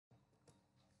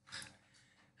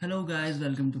Hello guys,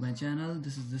 welcome to my channel.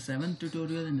 This is the 7th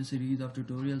tutorial in the series of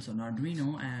tutorials on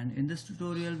Arduino, and in this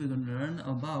tutorial we're going to learn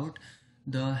about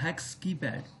the hex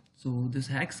keypad. So this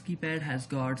hex keypad has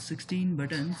got 16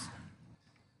 buttons.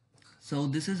 So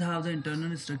this is how the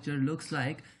internal structure looks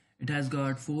like. It has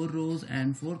got 4 rows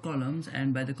and 4 columns,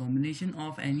 and by the combination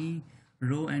of any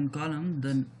row and column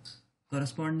the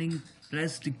corresponding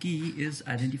pressed key is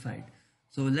identified.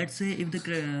 So let's say if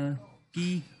the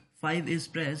key 5 is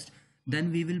pressed,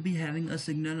 then we will be having a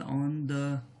signal on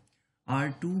the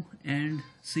R2 and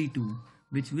C2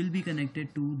 which will be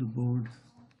connected to the board.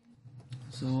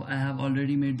 So I have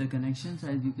already made the connections.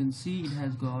 As you can see, it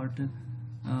has got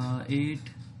 8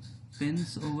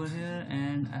 pins over here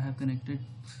and I have connected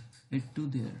it to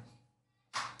there.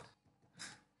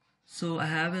 So I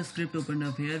have a script opened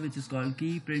up here which is called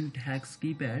key print hex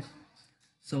keypad.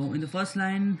 So in the first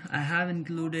line I have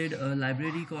included a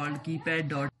library called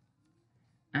keypad.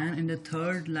 And in the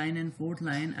third line and fourth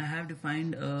line I have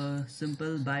defined a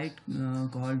simple byte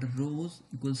called rows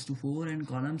equals to 4 and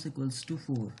columns equals to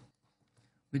 4,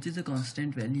 which is a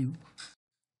constant value.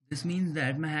 This means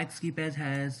that my hex keypad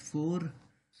has 4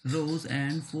 rows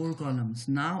and 4 columns.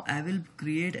 Now I will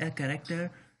create a character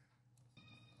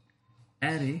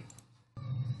array.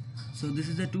 So this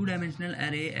is a two-dimensional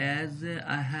array as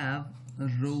I have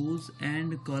rows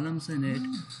and columns in it.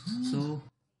 So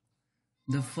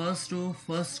the first row,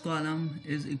 first column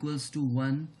is equals to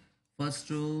 1, first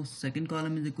row, second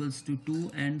column is equals to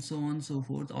 2, and so on so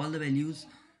forth. All the values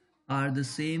are the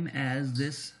same as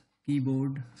this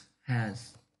keyboard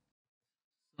has.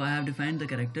 So I have defined the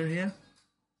character here.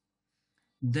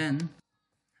 Then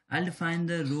I'll define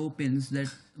the row pins,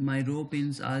 that my row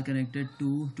pins are connected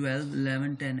to 12,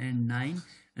 11, 10 and 9,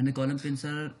 and the column pins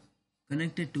are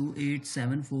connected to 8,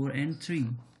 7, 4 and 3.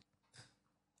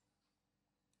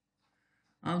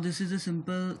 Now this is a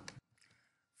simple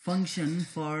function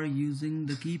for using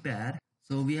the keypad.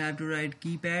 So we have to write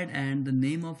keypad and the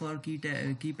name of our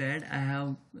keypad. I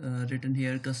have written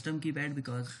here custom keypad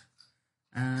because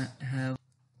I have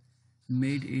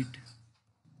made it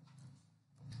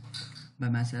by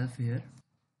myself here.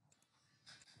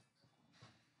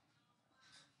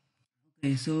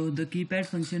 Okay, so the keypad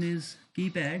function is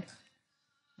keypad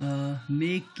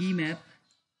make key map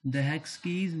the hex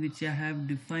keys which I have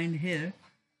defined here,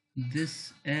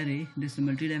 this array, this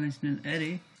multi-dimensional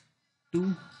array,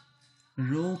 to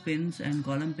row pins and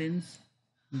column pins,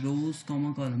 rows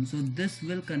comma columns. So this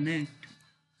will connect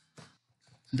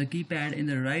the keypad in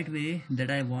the right way that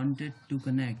I want it to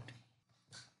connect.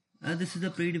 This is a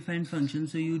predefined function,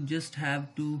 so you just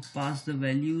have to pass the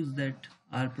values that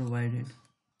are provided.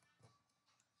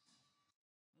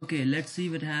 Okay, let's see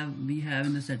what we have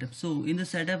in the setup. So in the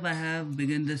setup I have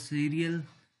begun the serial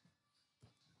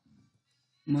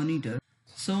monitor.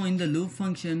 So in the loop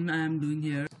function I am doing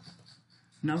here,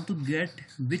 now to get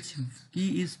which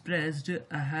key is pressed,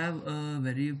 I have a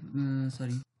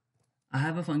I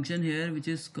have a function here which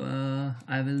is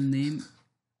I will name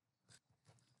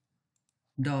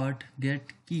dot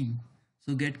get key.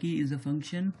 So get key is a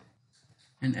function,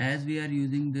 and as we are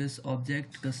using this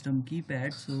object custom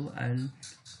keypad, so I'll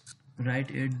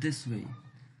write it this way.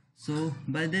 So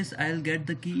by this I'll get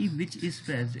the key which is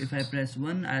pressed. If I press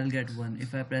 1 I'll get 1,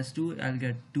 if I press 2 I'll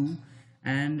get 2,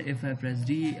 and if I press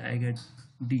D I get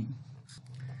D.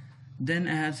 Then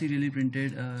I have serially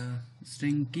printed a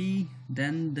string key,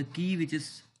 then the key which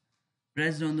is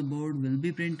pressed on the board will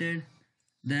be printed,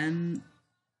 then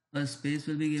a space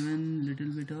will be given, little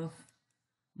bit of,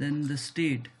 then the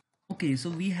state. Okay,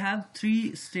 so we have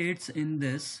 3 states in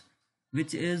this,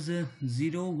 which is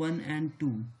 0, 1 and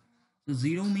 2. So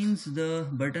 0 means the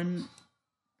button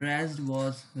pressed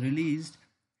was released,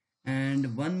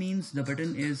 and 1 means the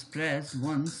button is pressed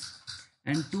once,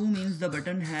 and 2 means the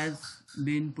button has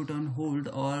been put on hold,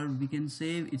 or we can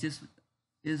say it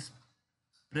is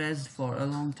pressed for a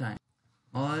long time,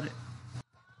 or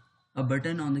a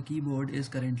button on the keyboard is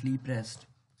currently pressed.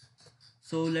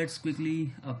 So let's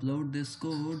quickly upload this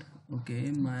code.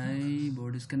 Okay, my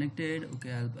board is connected.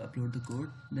 Okay, I'll upload the code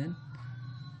then.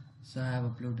 So I have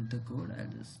uploaded the code. I'll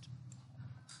just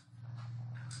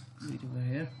wait over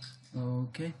here.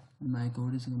 Okay, my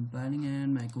code is compiling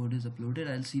and my code is uploaded.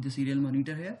 I'll see the serial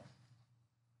monitor here.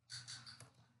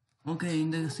 Okay,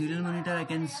 in the serial monitor I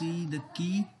can see the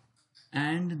key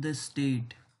and the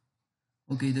state.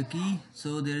 Okay, the key,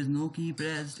 so there is no key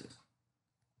pressed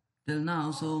till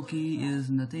now, so key is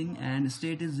nothing, and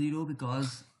state is 0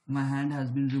 because my hand has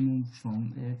been removed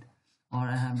from it, or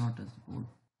I have not touched the board.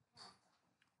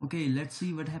 Okay, let's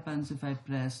see what happens if I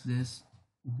press this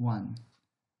 1.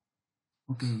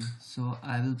 Okay, so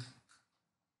I will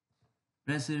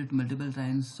press it multiple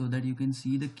times so that you can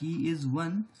see the key is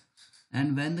 1,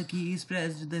 and when the key is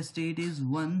pressed the state is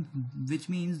 1, which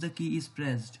means the key is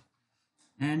pressed.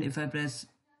 And if I press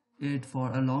it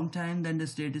for a long time, then the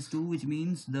state is 2, which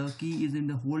means the key is in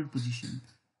the hold position.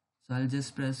 So I'll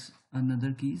just press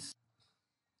another keys.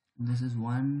 This is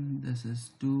 1, this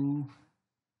is 2,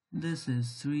 this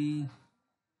is 3,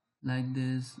 like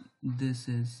this, this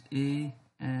is A,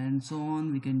 and so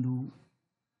on. We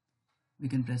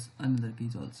can press another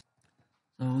keys also.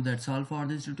 So that's all for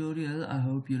this tutorial. I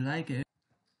hope you like it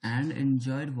and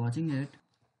enjoyed watching it.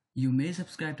 You may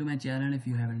subscribe to my channel if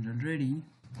you haven't already.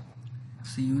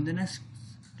 See you in the next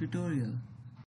tutorial.